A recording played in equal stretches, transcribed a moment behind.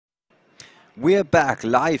We're back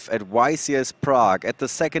live at YCS Prague at the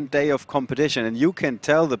second day of competition, and you can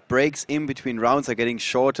tell the breaks in between rounds are getting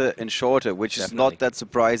shorter and shorter, which is not that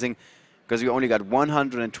surprising because we only got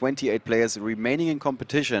 128 players remaining in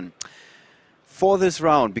competition for this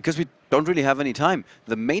round because we don't really have any time.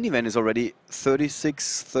 The main event is already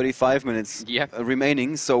 36, 35 minutes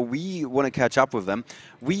remaining, so we want to catch up with them.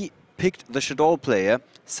 We picked the Shadoll player,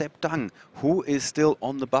 Sepp, who is still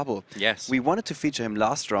on the bubble. Yes. We wanted to feature him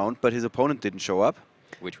last round, but his opponent didn't show up.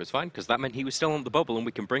 Which was fine, because that meant he was still on the bubble, and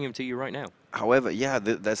we can bring him to you right now. However, yeah,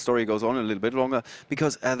 that story goes on a little bit longer,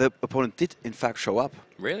 because the opponent did, in fact, show up.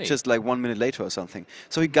 Really? Just like 1 minute later or something.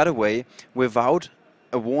 So he got away without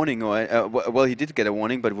a warning, or well, he did get a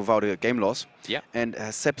warning, but without a game loss. Yeah. And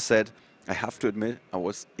Sepp said, I have to admit, I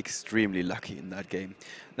was extremely lucky in that game.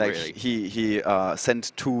 Like, really? he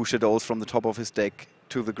sent 2 Shadolls from the top of his deck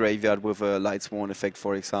to the graveyard with a Light Sworn effect,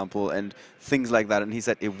 for example, and things like that. And he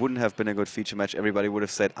said it wouldn't have been a good feature match. Everybody would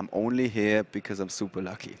have said, I'm only here because I'm super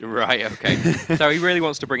lucky. Right, okay. So he really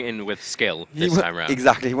wants to bring it in with skill this time around.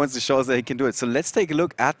 Exactly. He wants to show us that he can do it. So let's take a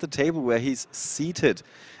look at the table where he's seated.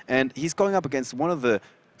 And he's going up against one of the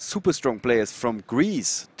super strong players from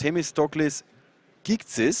Greece, Themistokilis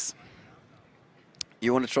Gkzyis.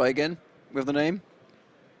 You want to try again with the name?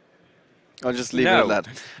 I'll just leave it at that.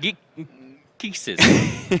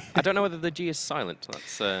 Gkzyis. I don't know whether the G is silent.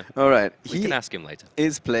 That's all right. We can ask him later.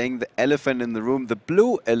 Is playing the elephant in the room, the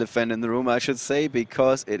blue elephant in the room, I should say,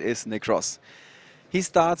 because it is Nekroz. He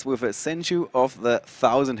starts with a Senju of the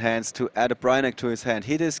 1,000 hands to add a Bryanek to his hand.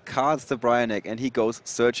 He discards the Bryanek and he goes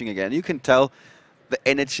searching again. You can tell the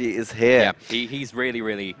energy is here. Yeah, he's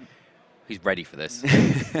really, he's ready for this.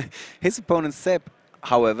 His opponent Sepp,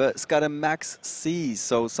 however, has got a max C,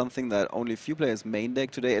 so something that only a few players main deck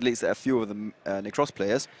today, at least a few of the Nekroz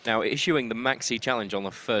players. Now, issuing the max C challenge on the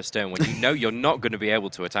first turn when you know you're not going to be able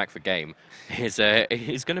to attack for game is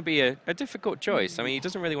going to be a difficult choice. I mean, he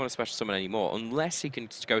doesn't really want to special summon anymore unless he can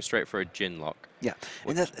go straight for a Jin lock. Yeah,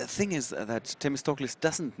 and the thing is that Themistokilis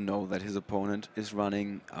doesn't know that his opponent is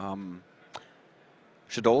running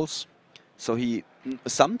Shadolls. So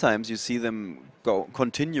sometimes you see them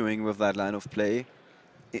continuing with that line of play,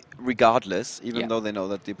 regardless, even though they know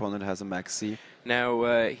that the opponent has a max C. Now,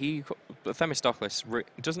 Themistokilis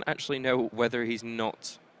doesn't actually know whether he's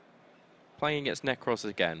not playing against Nekroz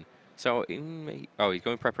again. So, he's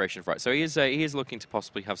going preparation for it. So he is looking to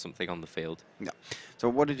possibly have something on the field. Yeah. So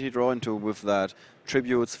what did he draw into with that?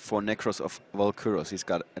 Tributes for Nekroz of Valkyros. He's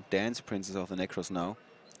got a Dance Princess of the Nekroz now.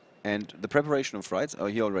 And the preparation of rights,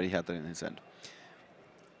 he already had that in his hand.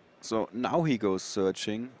 So now he goes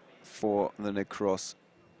searching for the Nekroz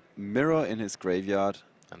Mirror in his graveyard.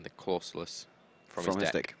 And the Clausulus from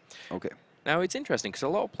his deck. Okay. Now, it's interesting, because a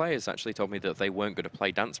lot of players actually told me that they weren't going to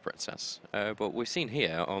play Dance Princess. But we've seen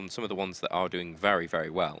here, on some of the ones that are doing very, very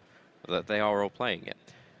well, that they are all playing it.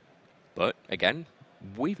 But, again,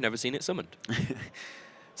 we've never seen it summoned.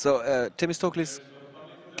 So, Themistokilis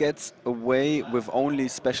gets away with only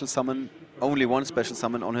one special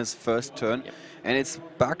summon on his first turn. Yep. And it's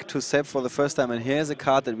back to Sepp for the first time. And here's a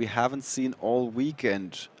card that we haven't seen all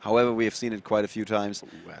weekend. However, we have seen it quite a few times.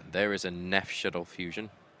 Ooh, and there is a Nef Shadoll fusion,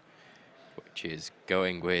 which is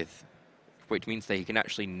going with, which means that he can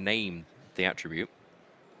actually name the attribute.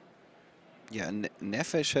 Yeah,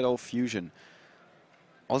 Nef Shadoll fusion.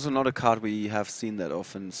 Also not a card we have seen that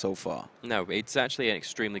often so far. No, it's actually an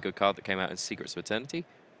extremely good card that came out in Secrets of Eternity.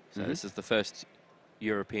 So this is the first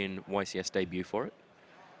European YCS debut for it.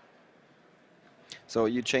 So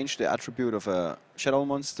you change the attribute of a Shadoll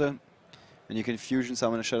monster, and you can fusion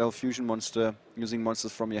summon a Shadoll fusion monster using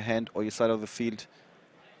monsters from your hand or your side of the field,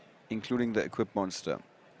 including the equipped monster.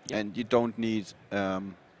 Yep. And you don't need a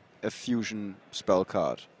fusion spell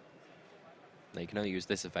card. No, you can only use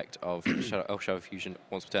this effect of Shadow Fusion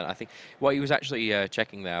once per turn. I think what he was actually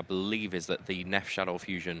checking there, I believe, is that the Nef Shadow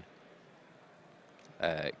Fusion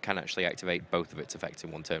can actually activate both of its effects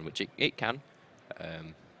in one turn, which it can,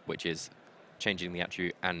 which is changing the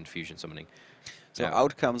attribute and fusion summoning. So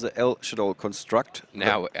out comes the El Shadoll construct.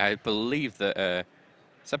 Now, I believe that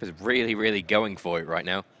Sepp is really going for it right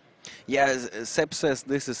now. Yeah, Sepp says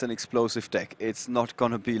this is an explosive deck. It's not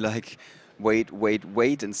going to be like, wait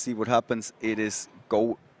and see what happens. It is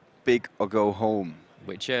go big or go home.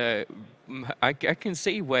 Which I can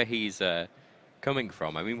see where he's coming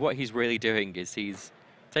from. I mean, what he's really doing is he's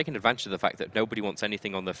taking advantage of the fact that nobody wants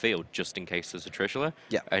anything on the field just in case there's a Trishula.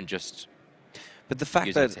 Yeah. And just but the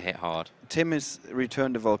fact that to hit hard. Tim has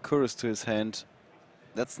returned the Valkyros to his hand,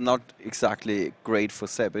 that's not exactly great for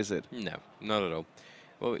Sepp, is it? No, not at all.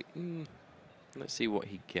 Well, let's see what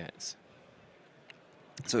he gets.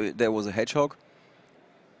 So there was a Hedgehog.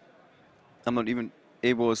 I'm not even...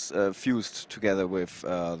 It was fused together with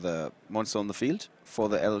the monster on the field for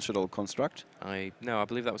the El Shadoll construct. No, I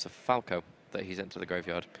believe that was a Falco that he sent to the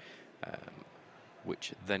graveyard,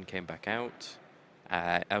 which then came back out.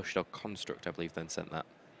 El Shadoll construct, I believe, then sent that.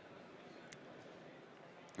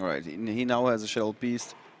 Alright, he now has a Shadoll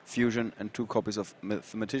Beast, Fusion, and 2 copies of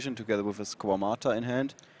Mathematician together with a Squamata in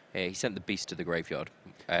hand. He sent the beast to the graveyard,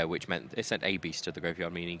 which meant it sent a beast to the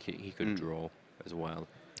graveyard, meaning he could draw as well.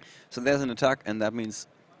 So there's an attack, and that means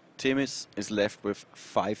Themis is left with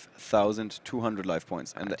 5,200 life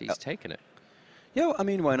points. And he's taken it. Yeah, I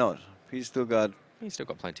mean, why not? He's still got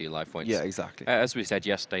plenty of life points. Yeah, exactly. As we said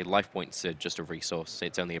yesterday, life points are just a resource.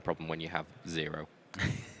 It's only a problem when you have 0.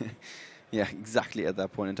 Yeah, exactly at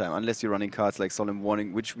that point in time. Unless you're running cards like Solemn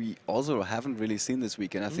Warning, which we also haven't really seen this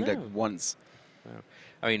weekend. I think like once. No.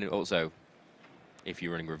 I mean, also, if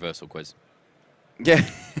you're running Reversal Quiz. Yeah.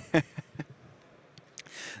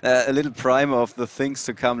 A little primer of the things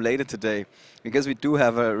to come later today, because we do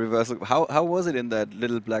have a reversal. How was it in that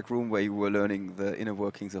little black room where you were learning the inner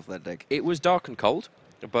workings of that deck? It was dark and cold,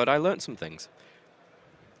 but I learned some things.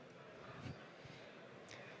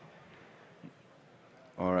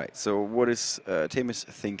 All right, so what is Themis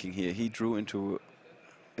thinking here? He drew into...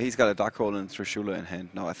 He's got a Dark Hole and Trishula in hand.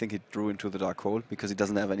 Now, I think he drew into the Dark Hole because he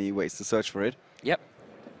doesn't have any ways to search for it. Yep.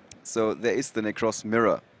 So there is the Nekroz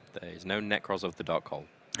mirror. There is no Nekroz of the Dark Hole.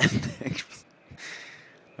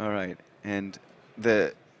 All right, and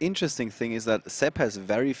the interesting thing is that Sepp has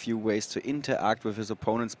very few ways to interact with his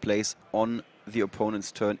opponent's plays on the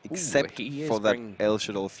opponent's turn, except for that El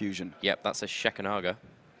Shadoll fusion. Yep, that's a Shekanaga.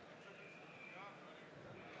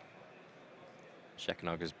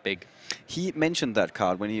 Shekanaga's big. He mentioned that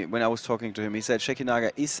card when I was talking to him. He said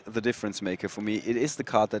Shekinaga is the difference maker for me. It is the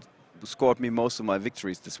card that scored me most of my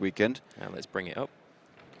victories this weekend. Now let's bring it up.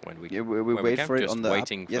 When we wait for it on the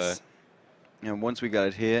waiting up. Yes. And once we got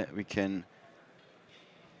it here, we can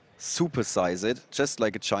supersize it, just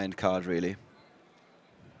like a giant card, really.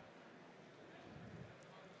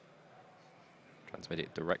 Transmit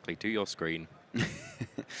it directly to your screen.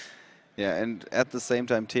 Yeah, and at the same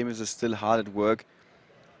time, Themis is still hard at work,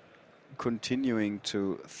 continuing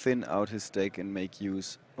to thin out his deck and make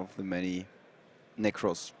use of the many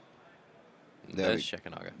Nekroz. There's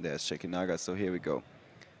Shekinaga. There's Shekinaga, so here we go.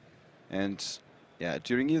 And yeah,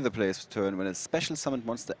 during either player's turn, when a special summoned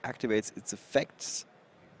monster activates its effects,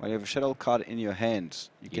 while you have a Shadoll card in your hand,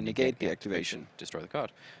 you can negate the activation. Destroy the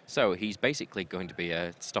card. So he's basically going to be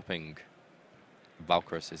stopping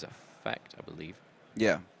Valkyrus's effect, I believe.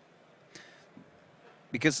 Yeah.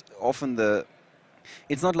 Because often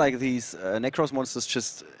it's not like these Nekroz monsters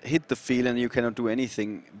just hit the field and you cannot do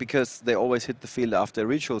anything, because they always hit the field after a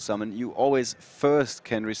ritual summon. You always first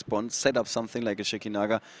can respond, set up something like a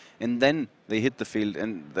Shekinaga, and then they hit the field.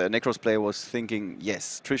 And the Nekroz player was thinking,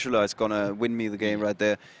 yes, Trishula is going to win me the game right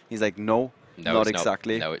there. He's like, no, not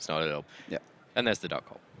exactly. No, it's not at all. Yeah. And there's the Dark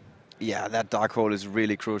Hole. Yeah, that Dark Hole is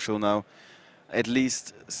really crucial now. At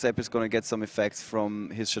least Sepp is going to get some effects from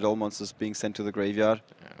his Shadoll monsters being sent to the graveyard.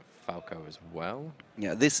 Falco as well.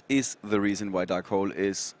 Yeah, this is the reason why Dark Hole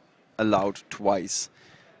is allowed twice.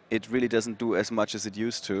 It really doesn't do as much as it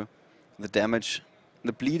used to. The damage,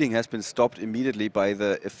 the bleeding has been stopped immediately by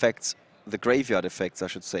the effects, the graveyard effects, I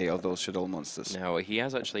should say, of those Shadoll monsters. Now, he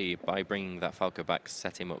has actually, by bringing that Falco back,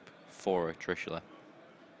 set him up for a Trishula,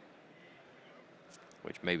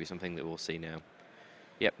 which may be something that we'll see now.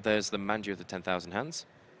 Yep, there's the Manju of the 10,000 hands.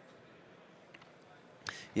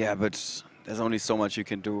 Yeah, but there's only so much you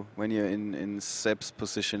can do when you're in Sepp's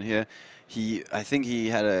position here. I think he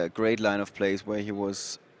had a great line of plays where he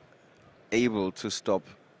was able to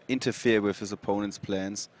interfere with his opponent's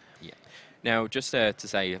plans. Yeah. Now, just to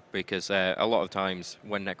say, because a lot of times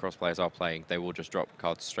when Nekroz players are playing, they will just drop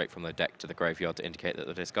cards straight from their deck to the graveyard to indicate that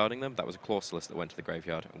they're discarding them. That was a Clausulus that went to the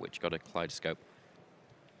graveyard, which got a Kaleidoscope.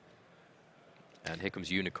 And here comes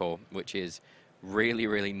Unicorn, which is really,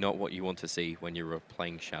 really not what you want to see when you're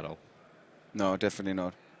playing Shadoll. No, definitely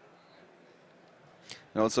not.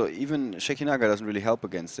 And also, even Shekinaga doesn't really help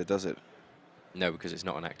against it, does it? No, because it's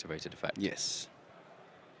not an activated effect. Yes.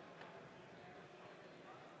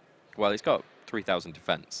 Well, it's got 3,000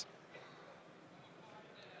 defense.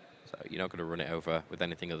 So you're not going to run it over with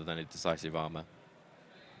anything other than a decisive armor.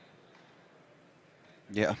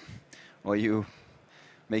 Yeah. Or you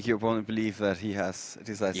make your opponent believe that he has a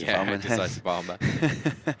decisive armor. Yeah, decisive armor.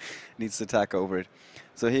 Needs to attack over it.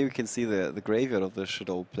 So here we can see the graveyard of the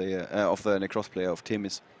Shadoll player, of the Nekroz player of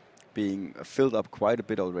Themis, being filled up quite a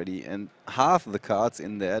bit already, and half of the cards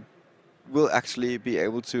in there will actually be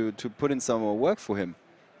able to put in some more work for him.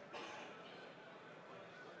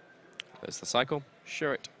 There's the cycle.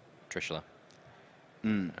 Sure it. Trishula.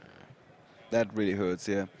 That really hurts,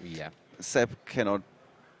 yeah. Yeah. Sepp cannot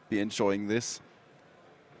be enjoying this.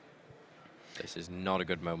 This is not a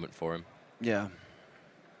good moment for him. Yeah.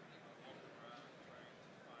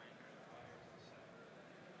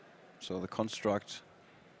 So the construct,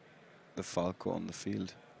 the Falco on the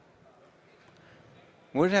field.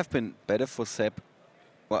 Would it have been better for Sepp?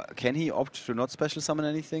 Well, can he opt to not special summon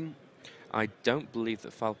anything? I don't believe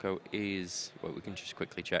that Falco is... Well, we can just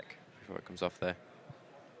quickly check before it comes off there.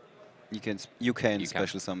 You can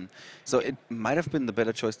special summon. So it might have been the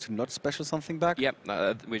better choice to not special something back?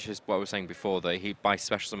 Yep, which is what I was saying before, that he, by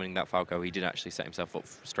special summoning that Falco, he did actually set himself up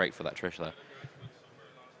straight for that Trishula.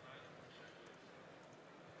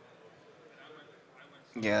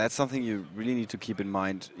 Yeah, that's something you really need to keep in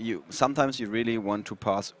mind. Sometimes you really want to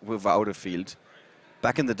pass without a field.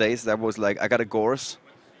 Back in the days, that was like, I got a Gorse.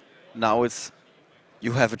 Now it's,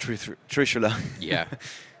 you have a Trishula. Yeah.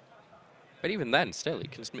 But even then, still,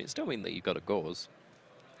 it can still mean that you've got a Gauze.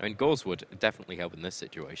 I mean, Gauze would definitely help in this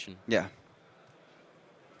situation. Yeah.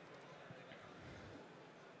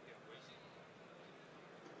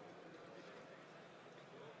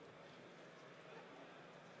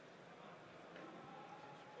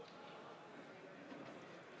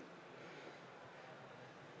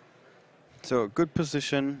 So, good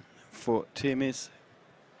position for Gkzyis.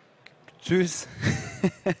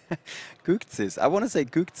 Gkzyis. I want to say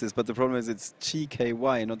Gkzyis, but the problem is it's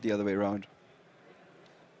GKY, not the other way around.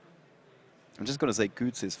 I'm just going to say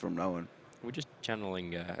Gkzyis from now on. We're just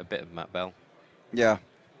channeling a bit of Matt Bell. Yeah.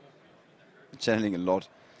 Channeling a lot.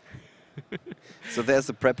 So there's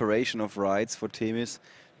the preparation of rides for Themis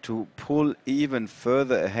to pull even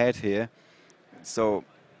further ahead here. So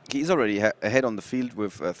he's already ahead on the field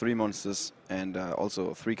with 3 monsters and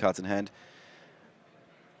also 3 cards in hand.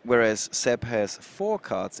 Whereas Sepp has 4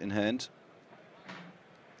 cards in hand.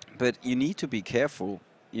 But you need to be careful.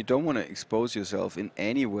 You don't want to expose yourself in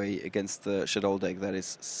any way against the Shadoll deck that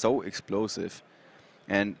is so explosive.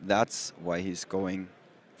 And that's why he's going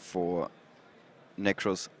for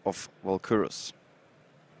Nekroz of Valkyros.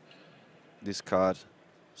 This card,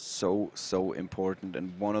 so important,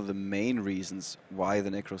 and one of the main reasons why the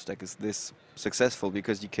Nekroz deck is this successful,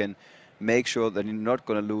 because you can make sure that you're not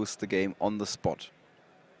going to lose the game on the spot.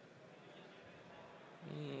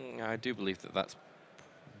 I do believe that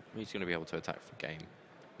he's going to be able to attack for game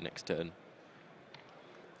next turn.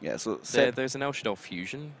 Yeah, so there's an Shadoll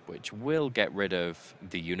fusion, which will get rid of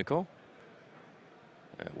the Unicorn.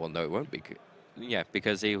 Well, no, it won't be. Yeah,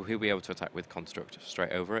 because he'll be able to attack with Construct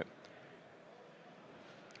straight over it.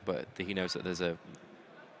 But he knows that there's a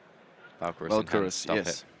Valkyros,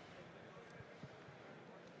 yes.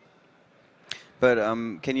 But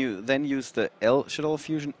can you then use the Shadoll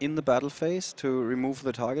fusion in the battle phase to remove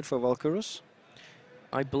the target for Valkyros?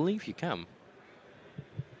 I believe you can.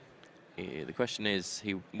 The question is,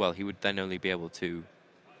 he would then only be able to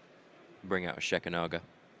bring out a Shekanaga.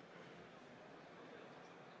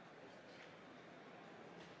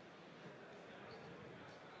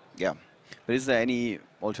 Yeah. But is there any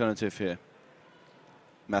alternative here?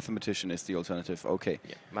 Mathematician is the alternative. Okay.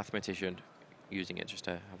 Yeah, Mathematician, using it just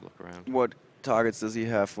to have a look around. What targets does he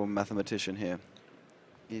have for Mathematician here?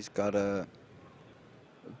 He's got a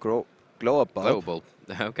glow-up bulb. Glow-up bulb.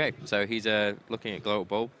 Okay, so he's looking at glow-up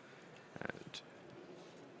bulb. And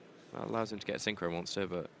that allows him to get a Synchro monster,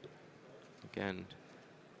 but again,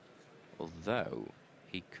 although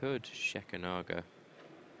he could Shekanaga.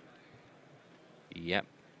 Yep.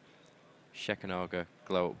 Shekanaga,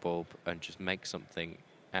 glow-up bulb, and just make something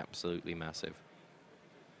absolutely massive.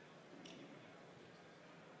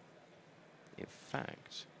 In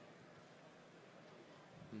fact,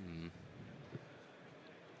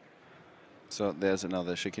 So there's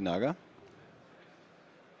another Shekinaga.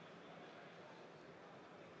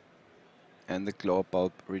 And the glow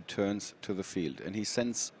bulb returns to the field. And he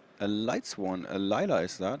sends a Light Swan, a Lila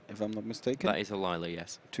is that, if I'm not mistaken? That is a Lila,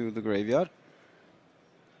 yes. To the graveyard.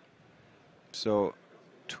 So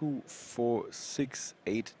 2, 4, 6,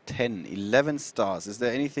 8, 10, 11 stars. Is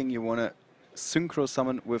there anything you want to synchro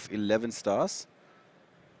summon with 11 stars?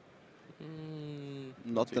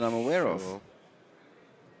 Not that I'm aware of.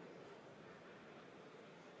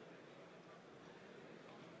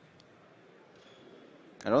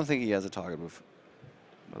 I don't think he has a target with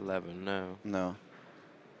 11, no. No.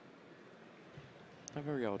 Not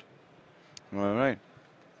very odd. All right.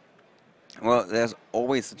 Well, there's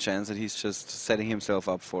always a chance that he's just setting himself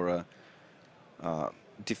up for a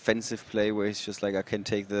defensive play where he's just like, I can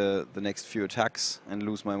take the next few attacks and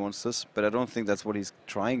lose my monsters. But I don't think that's what he's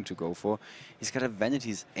trying to go for. He's got a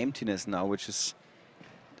Vanity's Emptiness now, which is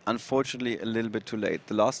unfortunately a little bit too late.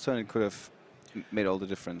 The last turn it could have made all the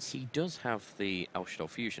difference. He does have the Shadoll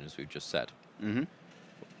fusion, as we've just said. Mm-hmm.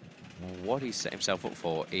 What he's set himself up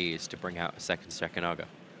for is to bring out a second Sekanaga.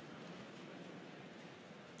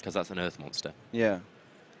 Because that's an Earth monster. Yeah.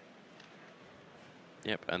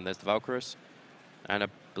 Yep, and there's the Valkyros. And I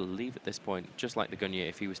believe at this point, just like the Gungnir,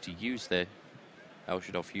 if he was to use the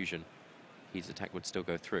Shadoll fusion, his attack would still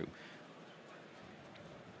go through.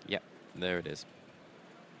 Yep, there it is.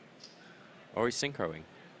 Or he's synchroing.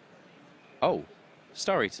 Oh,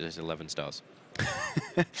 Star Eater is 11 stars.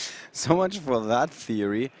 So much for that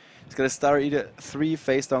theory. He's got a Star Eater, 3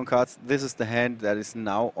 face-down cards. This is the hand that is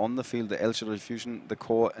now on the field. The Shadoll fusion, the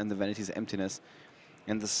core, and the Vanity's emptiness.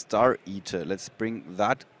 And the Star Eater. Let's bring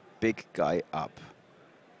that big guy up.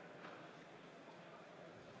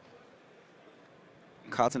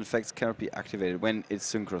 Cards and effects cannot be activated when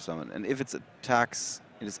it's synchro summoned. And if it attacks,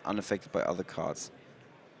 it is unaffected by other cards.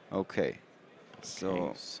 Okay.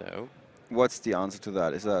 So what's the answer to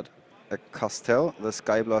that? Is that a Castell, the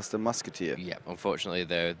Skyblaster Musketeer? Yeah, unfortunately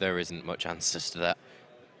there isn't much answers to that.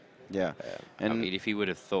 Yeah. And I mean, if he would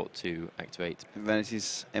have thought to activate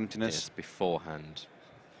Vanity's emptiness beforehand,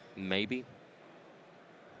 maybe.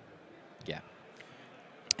 Yeah.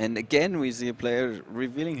 And again, we see a player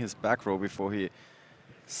revealing his back row before he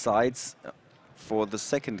sides for the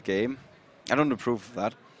second game. I don't approve of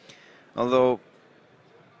that. Although,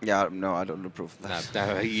 yeah, no, I don't approve of that.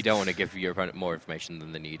 No, you don't want to give your opponent more information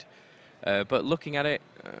than they need. But looking at it,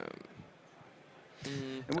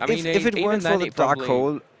 I mean, if it weren't for the dark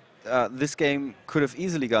hole, this game could have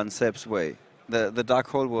easily gone Sepp's way. The dark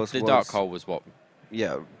hole was dark hole was what?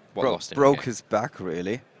 Yeah, what broke his back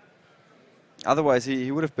really. Otherwise, he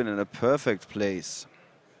would have been in a perfect place.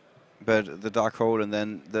 But the dark hole and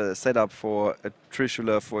then the setup for a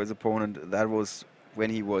Trishula for his opponent, that was when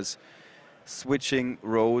he was switching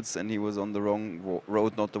roads and he was on the wrong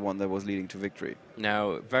road, not the one that was leading to victory.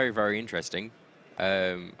 Now, very, very interesting.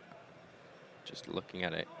 Just looking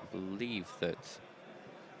at it, I believe that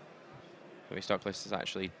Themistokilis has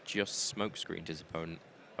actually just smokescreened his opponent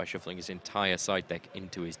by shuffling his entire side deck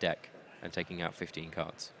into his deck and taking out 15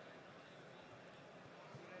 cards.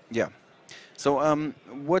 Yeah. So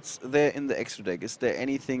what's there in the extra deck? Is there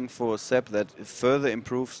anything for Sepp that further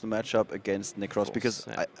improves the matchup against Nekroz? Because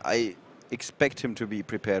I expect him to be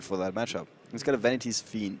prepared for that matchup. He's got a Vanity's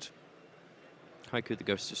Fiend. Haiku the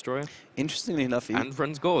Ghost Destroyer. Interestingly enough, he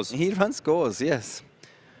runs Gauze. He runs Gauze, yes.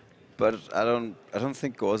 But I don't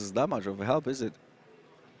think Gauze is that much of a help, is it?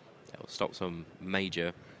 It'll stop some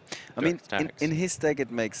major. I mean, in his deck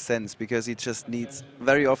it makes sense because he just needs,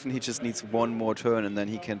 very often he just needs one more turn and then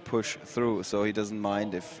he can push through, so he doesn't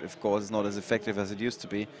mind if Gauze is not as effective as it used to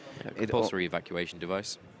be. Yeah, compulsory evacuation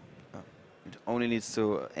device. It only needs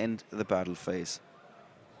to end the battle phase.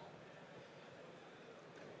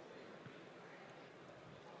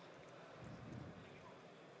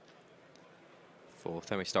 For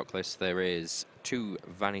Themistokilis, there is 2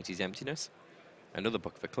 Vanity's Emptiness, another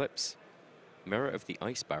Book of Eclipse, Mirror of the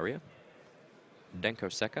Ice Barrier,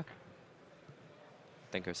 Denko Sekka.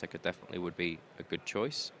 Denko Sekka definitely would be a good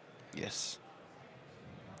choice. Yes.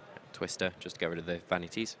 Twister, just to get rid of the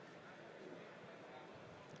Vanities.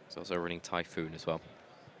 He's also running Typhoon as well.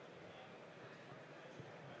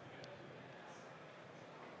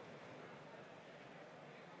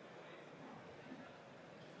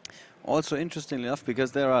 Also, interestingly enough,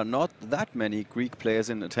 because there are not that many Greek players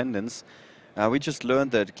in attendance, we just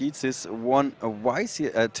learned that Gkzyis won a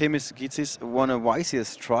Gkzyis won a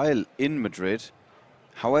YCS trial in Madrid.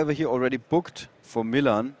 However, he already booked for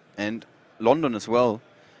Milan and London as well.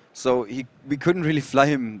 So we couldn't really fly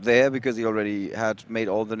him there because he already had made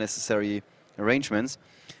all the necessary arrangements.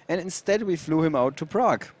 And instead we flew him out to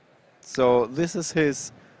Prague. So this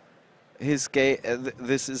is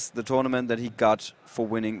this is the tournament that he got for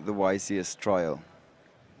winning the YCS trial.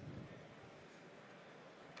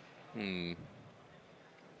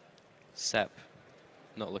 Sepp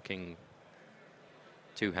not looking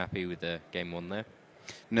too happy with the game 1 there.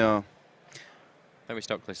 No.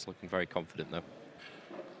 Themistokilis looking very confident though.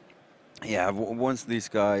 Yeah, once these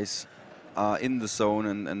guys are in the zone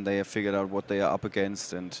and they have figured out what they are up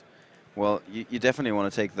against, and well, you definitely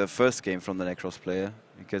want to take the first game from the Nekroz player,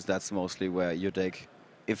 because that's mostly where your deck,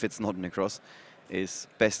 if it's not Nekroz, is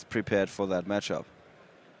best prepared for that matchup.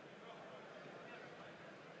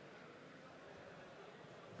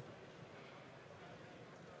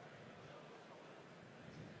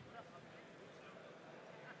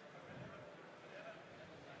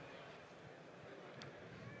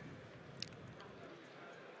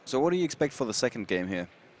 So what do you expect for the second game here?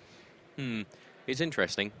 It's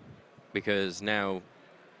interesting because now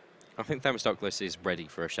I think Themistokilis is ready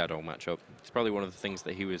for a Shadoll matchup. It's probably one of the things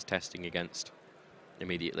that he was testing against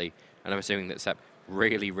immediately. And I'm assuming that Sepp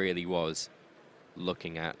really, really was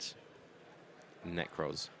looking at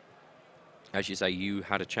Nekroz. As you say, you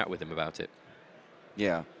had a chat with him about it.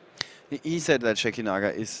 Yeah. He said that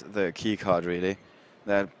Shekinaga is the key card, really.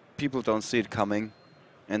 That people don't see it coming,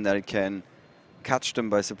 and that it can catch them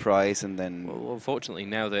by surprise, and then... Well, unfortunately,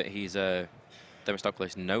 now that he's...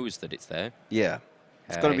 Themistokilis knows that it's there. Yeah.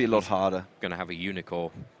 It's going to be a lot harder. Going to have a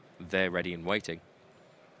Unicorn there ready and waiting.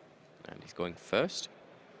 And he's going first.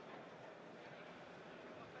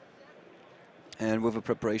 And with a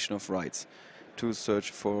preparation of rights to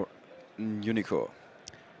search for Unicorn.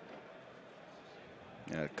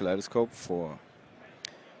 Kaleidoscope for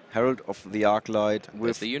Herald of the Arclight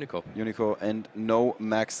with the Unicorn. Unicorn and no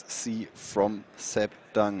Max C from Sepp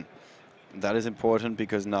Dung. That is important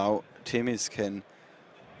because now Themis can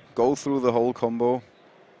go through the whole combo.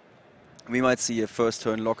 We might see a first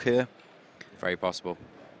turn lock here. Very possible.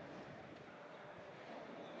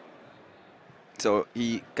 So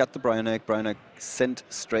he got the Brionac. Brionac sent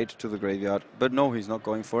straight to the graveyard. But no, he's not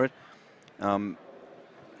going for it.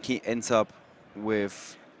 He ends up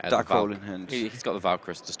with Dark Hole in hand. He's got the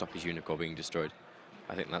Valkyries to stop his Unicorn being destroyed.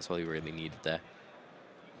 I think that's all he really needed there.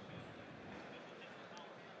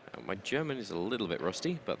 My German is a little bit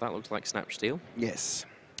rusty, but that looks like Snap Steel. Yes.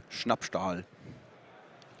 Schnappstahl.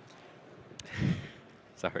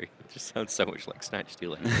 Sorry, it just sounds so much like Snatch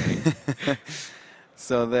Steel anyway.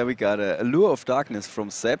 So there we got a Lure of Darkness from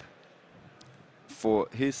Sepp for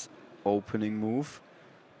his opening move.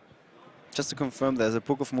 Just to confirm, there's a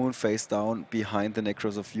Book of Moon face down behind the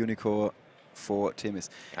Nekroz of Unicorn for Themis.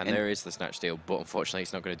 And there is the Snatch Steel, but unfortunately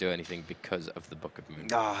it's not going to do anything because of the Book of Moon.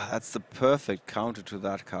 Ah, that's the perfect counter to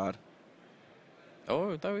that card.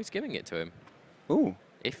 Oh, though he's giving it to him. Ooh.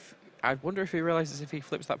 I wonder if he realizes if he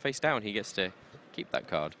flips that face down, he gets to keep that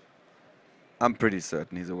card. I'm pretty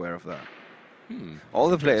certain he's aware of that. All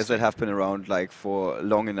the players that have been around like for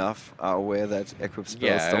long enough are aware that equip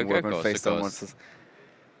spells don't work on face down monsters.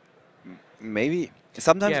 Maybe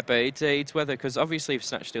sometimes. Yeah, but it's whether, because obviously if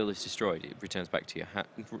Snatch Steel is destroyed, it returns back to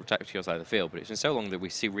your side of the field. But it's been so long that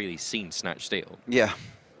we've really seen Snatch Steel. Yeah.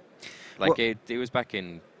 Like well, it was back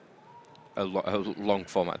in a long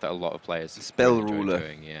format that a lot of players spell ruler.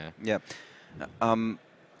 Doing, yeah. Yeah.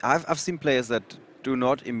 I've seen players that do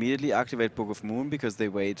not immediately activate Book of Moon because they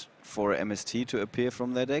wait for MST to appear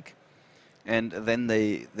from their deck, and then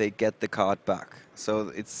they get the card back. So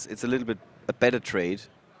it's a little bit a better trade,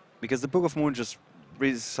 because the Book of Moon just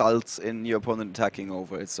results in your opponent attacking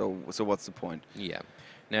over it. So what's the point? Yeah.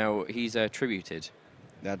 Now he's tributed.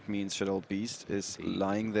 That means Shadoll Beast is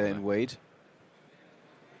lying there in wait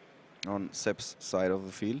on Sepp's side of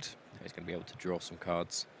the field. He's going to be able to draw some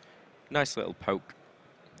cards. Nice little poke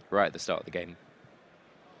right at the start of the game.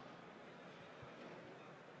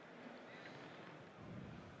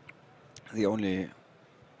 The only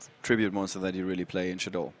tribute monster that you really play in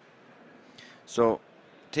Shadoll. So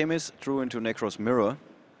Themis drew into Nekroz Mirror.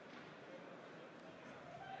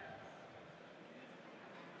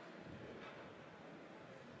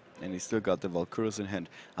 And he's still got the Valkyries in hand.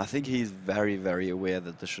 I think he's very, very aware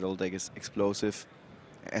that the Shadoll deck is explosive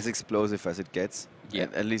as it gets. Yeah.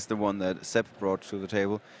 At least the one that Sepp brought to the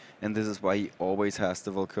table. And this is why he always has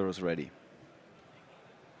the Valkyries ready.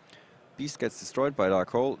 Beast gets destroyed by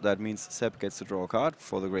Dark Hole. That means Sepp gets to draw a card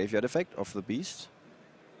for the graveyard effect of the Beast.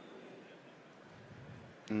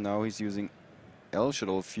 And now he's using El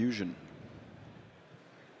Shadoll Fusion.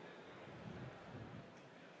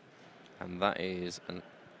 And that is an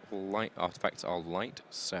light. Artifacts are light,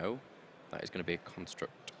 so that is going to be a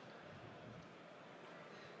construct.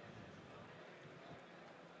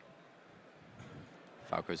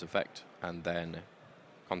 Falco's effect, and then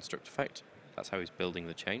construct effect. That's how he's building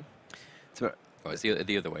the chain. So it's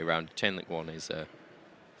the other way around. Chainlink 1 is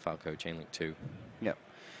Falco, Chainlink 2. Yeah.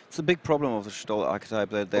 It's a big problem of the Shadoll archetype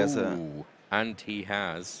that there's and he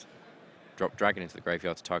has dropped Dragon into the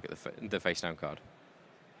graveyard to target the face down card,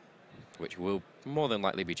 which will more than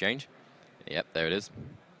likely be changed. Yep, there it is.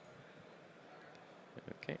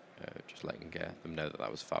 Okay, just letting them know that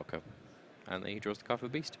that was Falco. And then he draws the card for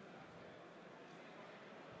Beast.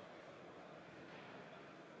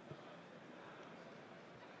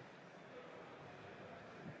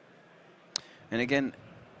 And again,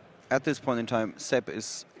 at this point in time, Sepp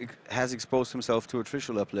has exposed himself to a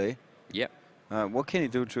Trishula play. Yep. What can he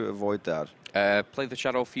do to avoid that? Play the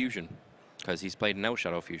Shadoll Fusion, because he's played no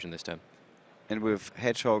Shadoll Fusion this turn. And with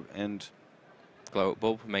Hedgehog and Glow Up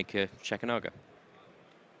Bulb, make a Shekinaga.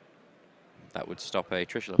 That would stop a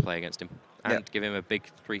Trishula play against him, and give him a big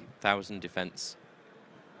 3,000 defense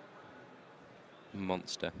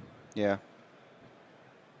monster. Yeah.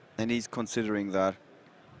 And he's considering that,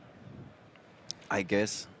 I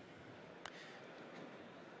guess.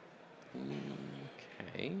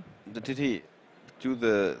 Okay. Did he do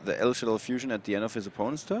the L Shadoll fusion at the end of his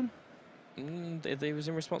opponent's turn? It was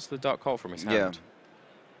in response to the Dark Call from his hand.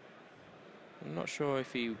 Yeah. I'm not sure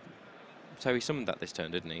if he... So he summoned that this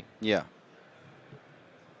turn, didn't he? Yeah.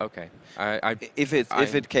 Okay. If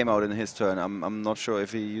it came out in his turn, I'm not sure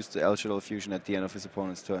if he used the L Shadoll fusion at the end of his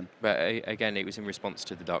opponent's turn. But again, it was in response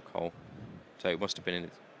to the Dark Call. So it must have been in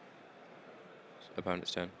his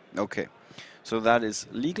opponent's turn. Okay. So that is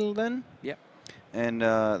legal then? Yep. And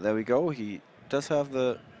there we go. He does have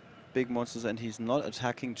the big monsters and he's not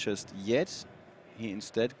attacking just yet. He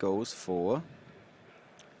instead goes for...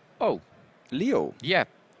 Oh. Leo. Yeah.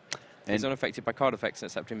 And he's unaffected by card effects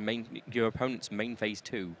except in your opponent's main phase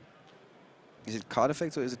 2. Is it card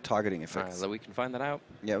effects or is it targeting effects? We can find that out.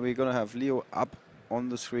 Yeah, we're going to have Leo up on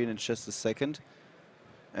the screen in just a second.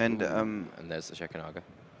 And and there's the Shekanaga.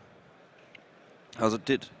 Also,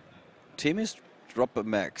 did Themis drop a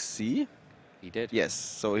max C? He did. Yes,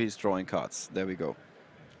 so he's drawing cards. There we go.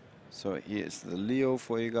 So here's the Leo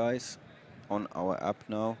for you guys on our app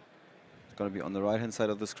now. It's going to be on the right-hand side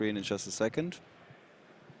of the screen in just a second.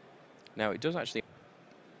 Now, it does actually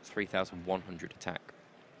 3,100 attack,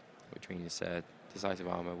 which means decisive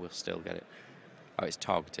armor will still get it. Oh, it's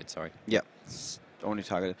targeted, sorry. Yeah, it's only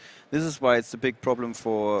targeted. This is why it's a big problem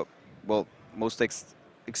for, well, most decks,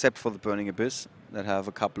 except for the Burning Abyss, that have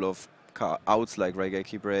a couple of outs like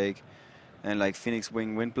Raigeki Break and like Phoenix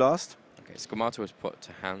Wing Wind Blast. Okay, Squamato was put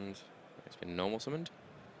to hand. It's been normal summoned.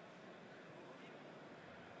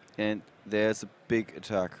 And there's a big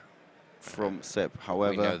attack from Sepp.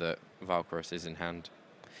 However, we know that Valkyros is in hand.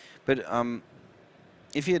 But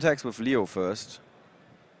if he attacks with Leo first...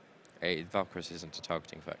 Valkyros isn't a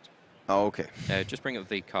targeting effect. Oh, okay. Just bring up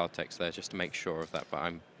the card text there just to make sure of that, but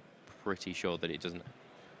I'm pretty sure that it doesn't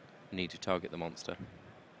need to target the monster.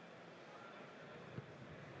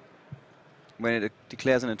 When it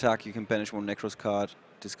declares an attack, you can banish one Nekroz card,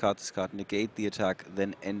 discard this card, negate the attack,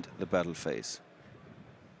 then end the battle phase.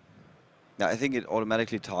 Yeah, I think it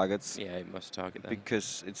automatically targets. Yeah, it must target them.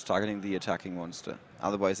 Because it's targeting the attacking monster.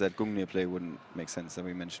 Otherwise, that Gungnir play wouldn't make sense, that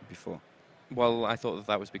we mentioned before. Well, I thought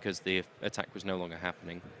that was because the attack was no longer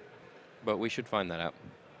happening. But we should find that out.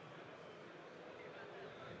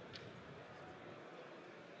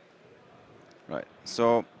 Right,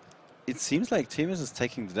 so it seems like Themis is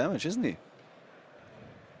taking the damage, isn't he?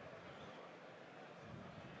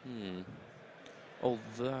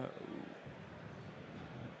 Although...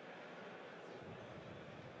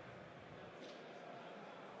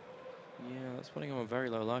 Yeah, that's putting him on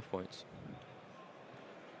very low life points.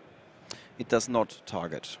 It does not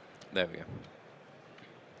target. There we go.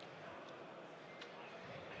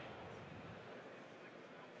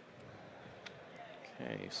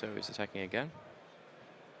 Okay, so he's attacking again.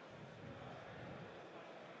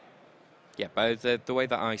 Yeah, but the way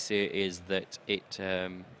that I see it is that it...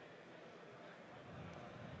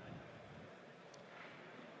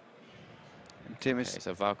 Themis. Okay,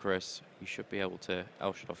 so Valkyros, you should be able to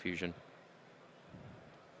El Shadoll fusion.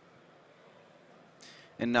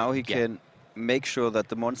 And now he can make sure that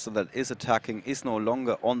the monster that is attacking is no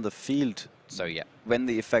longer on the field. So yeah. When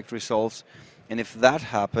the effect resolves. And if that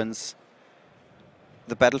happens,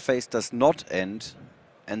 the battle phase does not end.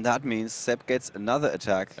 And that means Sepp gets another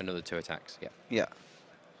attack. Another 2 attacks, yeah. Yeah.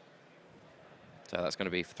 So that's going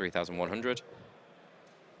to be 3,100.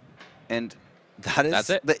 And that is That's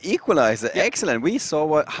it. The equalizer. Yep. Excellent. We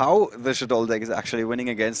saw how the Shadoll deck is actually winning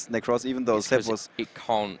against Nekroz, even though Sepp was... It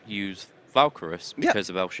can't use Valkyros because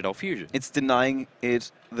of El Shadoll fusion. It's denying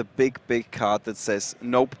it the big card that says,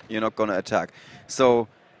 nope, you're not going to attack. So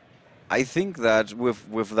I think that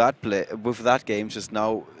with that game just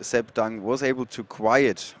now, Sepp Dang was able to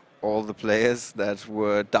quiet all the players that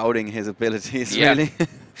were doubting his abilities, really.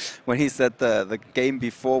 When he said the game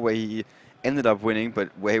before where he ended up winning, but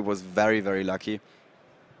where he was very, very lucky.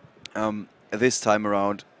 This time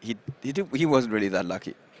around, he wasn't really that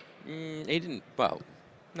lucky. He didn't, well,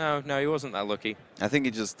 no, he wasn't that lucky. I think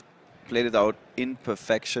he just played it out in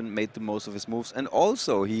perfection, made the most of his moves, and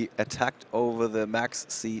also he attacked over the Max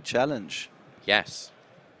C challenge. Yes.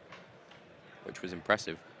 Which was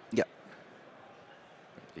impressive. Yeah.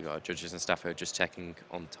 I believe our judges and staff are just checking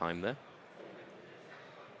on time there.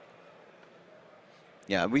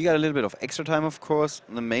 Yeah, we got a little bit of extra time, of course.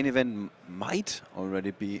 The main event might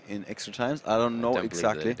already be in extra times. I don't know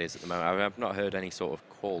exactly. Believe that it is at the moment. I've not heard any sort of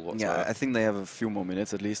call whatsoever. Yeah, I think they have a few more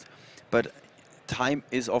minutes at least. But time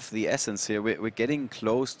is of the essence here. We're getting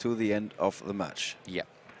close to the end of the match. Yeah.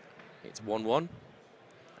 It's 1-1,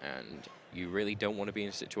 and you really don't want to be in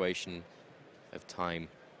a situation of time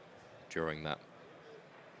during that.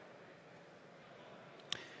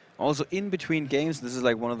 Also, in between games, this is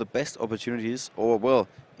like one of the best opportunities, or well,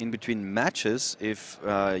 in between matches, if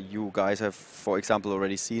you guys have, for example,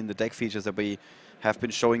 already seen the deck features that we have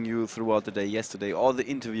been showing you throughout the day yesterday, or the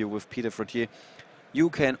interview with Peter Frottier, you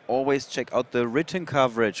can always check out the written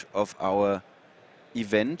coverage of our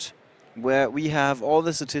event, where we have all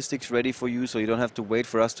the statistics ready for you, so you don't have to wait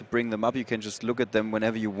for us to bring them up. You can just look at them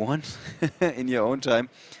whenever you want in your own time.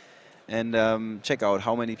 And check out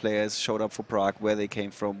how many players showed up for Prague, where they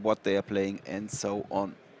came from, what they are playing, and so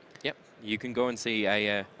on. Yep, you can go and see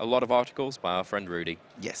a lot of articles by our friend Rudy.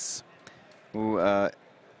 Yes, who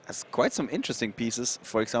has quite some interesting pieces.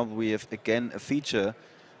 For example, we have again a feature,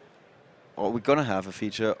 or we're gonna have a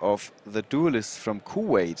feature of the duelists from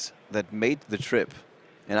Kuwait that made the trip.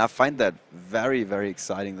 And I find that very, very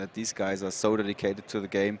exciting that these guys are so dedicated to the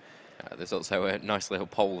game. There's also a nice little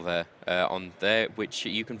poll there on there, which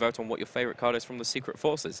you can vote on what your favorite card is from the Secret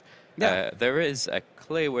Forces. Yeah. There is a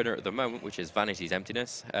clear winner at the moment, which is Vanity's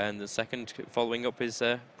Emptiness, and the second following up is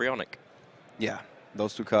Bryonic. Yeah,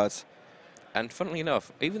 those two cards. And funnily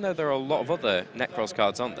enough, even though there are a lot of other Nekroz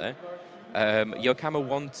cards on there, Yosenju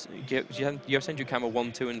Kama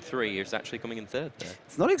 1, 2, and 3 is actually coming in third there.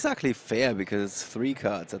 It's not exactly fair because it's 3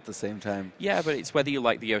 cards at the same time. Yeah, but it's whether you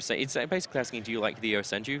like the Yosenju. It's basically asking, do you like the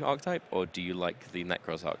Yosenju archetype or do you like the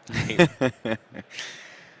Nekroz archetype?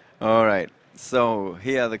 All right. So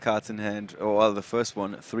here are the cards in hand. Oh, well, the first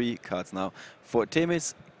one, 3 cards now. For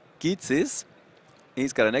Temis Gkzyis,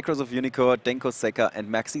 he's got a Nekroz of Unicorn, Denko Sekka, and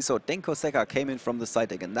Maxi. So Denko Sekka came in from the side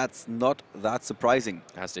deck, and that's not that surprising.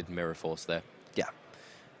 As did Mirror Force there. Yeah.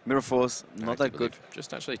 Mirror Force, not that good.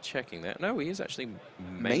 Just actually checking that. No, he is actually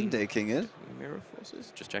main decking it. Mirror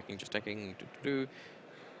Forces? Just checking.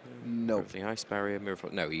 No. The Ice Barrier, Mirror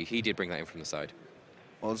Force. No, he did bring that in from the side.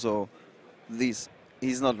 Also, he's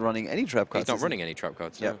not running any trap cards. He's not running any trap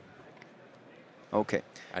cards, yeah. No. Okay.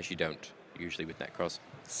 As you don't, usually with Nekroz.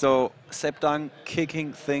 So, Sepp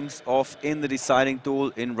kicking things off in the deciding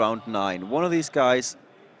duel in round 9. One of these guys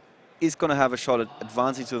is going to have a shot at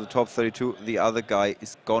advancing to the top 32. The other guy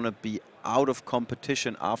is going to be out of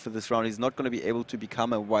competition after this round. He's not going to be able to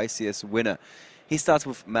become a YCS winner. He starts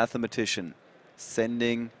with Mathematician,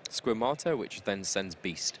 sending Squirmato, which then sends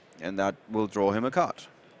Beast. And that will draw him a card.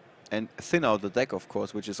 And thin out the deck, of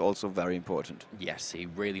course, which is also very important. Yes, he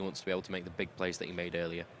really wants to be able to make the big plays that he made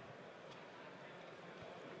earlier.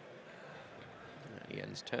 He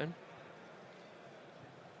ends turn.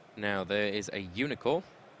 Now there is a Unicorn,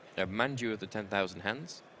 a Manju of the 10,000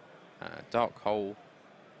 Hands, Dark Hole,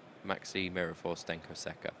 Maxi, Mirror Force, Denko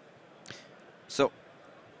Sekka. So,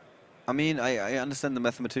 I mean, I understand the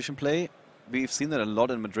Mathematician play. We've seen that a lot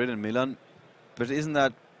in Madrid and Milan, but isn't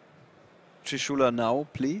that Trishula now,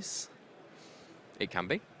 please? It can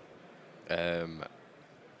be.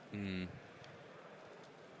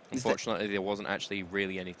 Unfortunately, there wasn't actually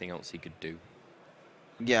really anything else he could do.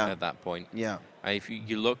 Yeah. At that point. Yeah. If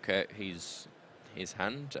you look at his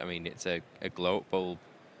hand, I mean, it's a Glow Up Bulb,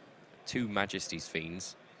 2 Majesty's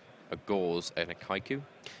Fiends, a Gauze, and a Kaiku.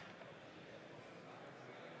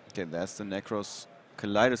 Okay, that's the Nekroz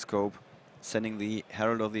Kaleidoscope, sending the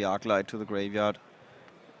Herald of the Arclight to the graveyard.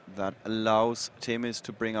 That allows Themis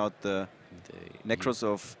to bring out the Nekroz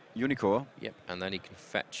of Unicorn. Yep, and then he can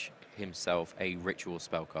fetch himself a Ritual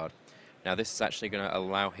spell card. Now, this is actually going to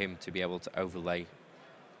allow him to be able to overlay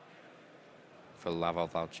for Laval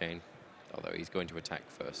Valchain, although he's going to attack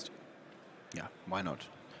first. Yeah, why not?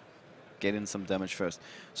 Get in some damage first.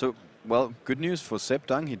 So, well, good news for Sepp.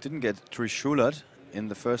 He didn't get Trishulat in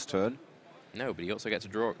the first turn. No, but he also gets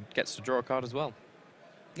to draw a card as well.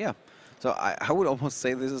 Yeah. So I would almost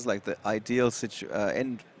say this is like the ideal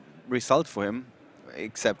end result for him,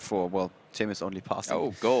 except for, well, Themis only passing.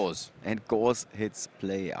 Oh, Gauze. And Gauze hits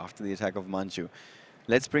play after the attack of Manchu.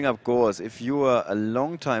 Let's bring up Gauze. If you are a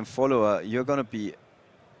long-time follower, you're going to be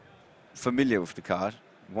familiar with the card,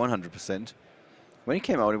 100%. When it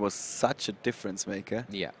came out, it was such a difference maker.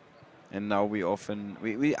 Yeah. And now we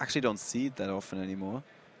actually don't see it that often anymore.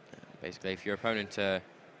 Basically, if your opponent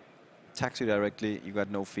attacks you directly, you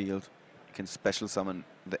got no field. You can special summon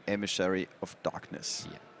the Emissary of Darkness.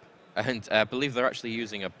 Yeah. And I believe they're actually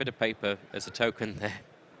using a bit of paper as a token there.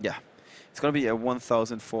 Yeah. It's going to be a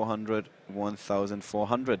 1,400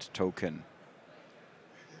 token.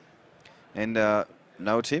 And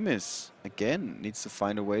now Themis, again, needs to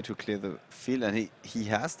find a way to clear the field. And he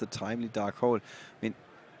has the timely Dark Hole. I mean,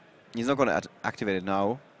 he's not going to activate it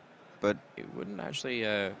now, but it wouldn't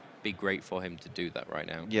actually be great for him to do that right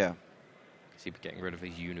now. Yeah. because he'd be getting rid of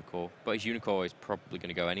his Unicorn. But his Unicorn is probably going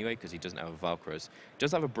to go anyway because he doesn't have a Valkyros. He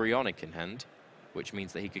does have a Bryonic in hand, which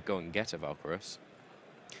means that he could go and get a Valkyros.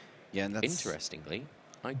 Yeah, and that's... Interestingly,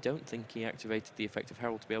 I don't think he activated the effect of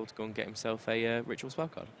Herald to be able to go and get himself a Ritual spell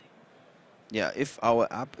card. Yeah, if our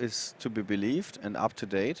app is to be believed and up to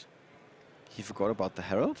date, he forgot about the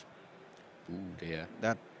Herald. Ooh, dear.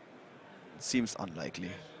 That seems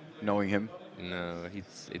unlikely, knowing him. No,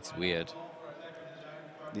 it's weird.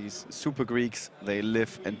 These super Greeks, they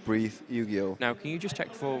live and breathe Yu-Gi-Oh! Now, can you just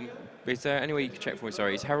check for... Is there any way you can check for me?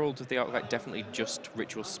 Sorry, is Herald of the Arclight definitely just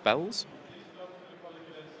Ritual spells?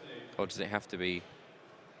 Or does it have to be...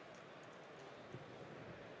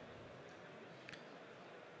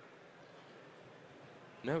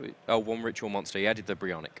 No, oh, one Ritual monster. He added the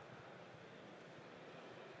Bryonic.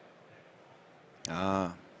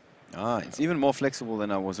 It's even more flexible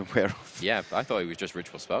than I was aware of. Yeah, I thought it was just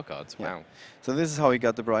Ritual spell cards. Yeah. Wow. So this is how he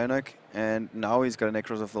got the Bryonic, and now he's got a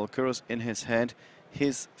Nekroz of Valkyros in his hand.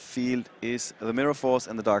 His field is the Mirror Force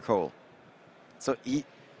and the Dark Hole. So he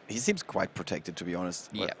seems quite protected, to be honest.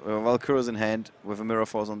 Yeah. Valkyros in hand with a Mirror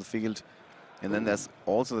Force on the field, and then there's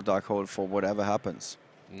also the Dark Hole for whatever happens.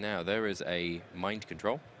 Now, there is a Mind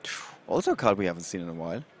Control. Also a card we haven't seen in a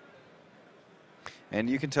while. And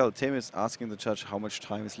you can tell Tim is asking the judge how much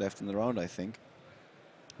time is left in the round, I think.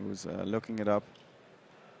 He was looking it up,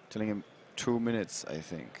 telling him 2 minutes, I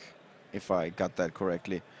think, if I got that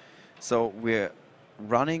correctly. So we're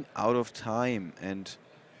running out of time, and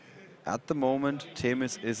at the moment,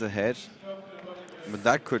 Themis is ahead, but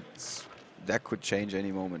that could change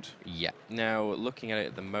any moment. Yeah. Now, looking at it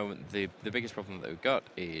at the moment, the biggest problem that we've got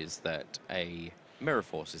is that a Mirror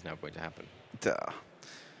Force is now going to happen.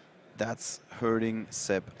 That's hurting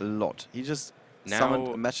Sepp a lot. He just now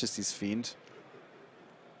summoned Majesty's Fiend.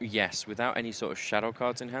 Yes, without any sort of shadow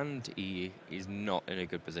cards in hand, he is not in a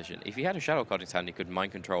good position. If he had a shadow card in his hand, he could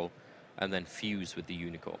Mind Control and then fuse with the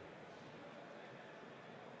Unicorn.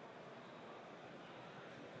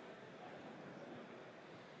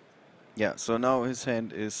 Yeah, so now his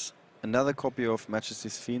hand is another copy of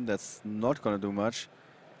Majesty's Fiend. That's not going to do much.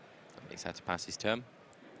 He's had to pass his turn.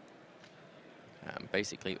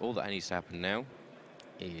 Basically, all that needs to happen now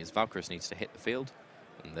is Valkyros needs to hit the field,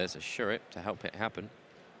 and there's a Shurit to help it happen.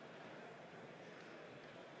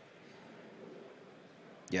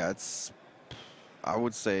 Yeah, it's, I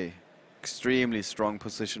would say, extremely strong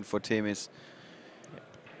position for Themis. Yep.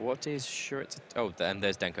 What is Shurit? Oh, and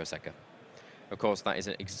there's Gkzyis. Of course, that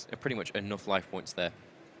is pretty much enough life points there.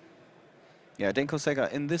 Yeah,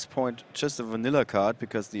 Gkzyis in this point just a vanilla card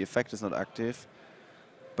because the effect is not active,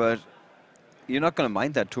 but you're not going to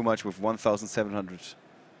mind that too much with 1,700.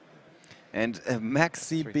 And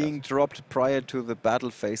Maxi being dropped prior to the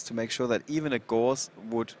battle phase to make sure that even a Gauss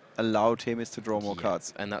would allow Themis to draw more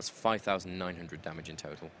cards. And that's 5,900 damage in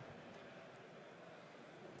total,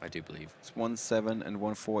 I do believe. It's 1-7 and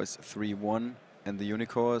 1-4 is 3-1, and the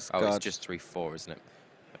Unicorns got... it's just 3-4, isn't it?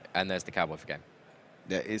 And there's the Cowboy for game.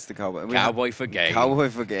 There is the Cowboy. Cowboy for game. Cowboy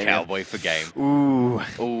for game. Cowboy for game. Ooh.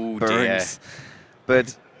 Oh, burns. Dear.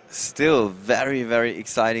 But still very, very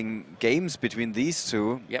exciting games between these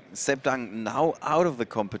two. Yep. Sepp now out of the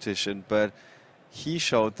competition, but he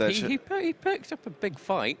showed that... He picked up a big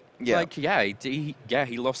fight. Yeah. Like,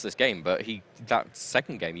 he lost this game, but that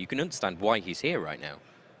second game, you can understand why he's here right now.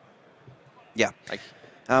 Yeah. Like,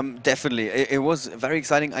 definitely. It was very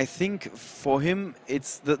exciting. I think for him,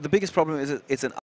 it's the biggest problem is it's an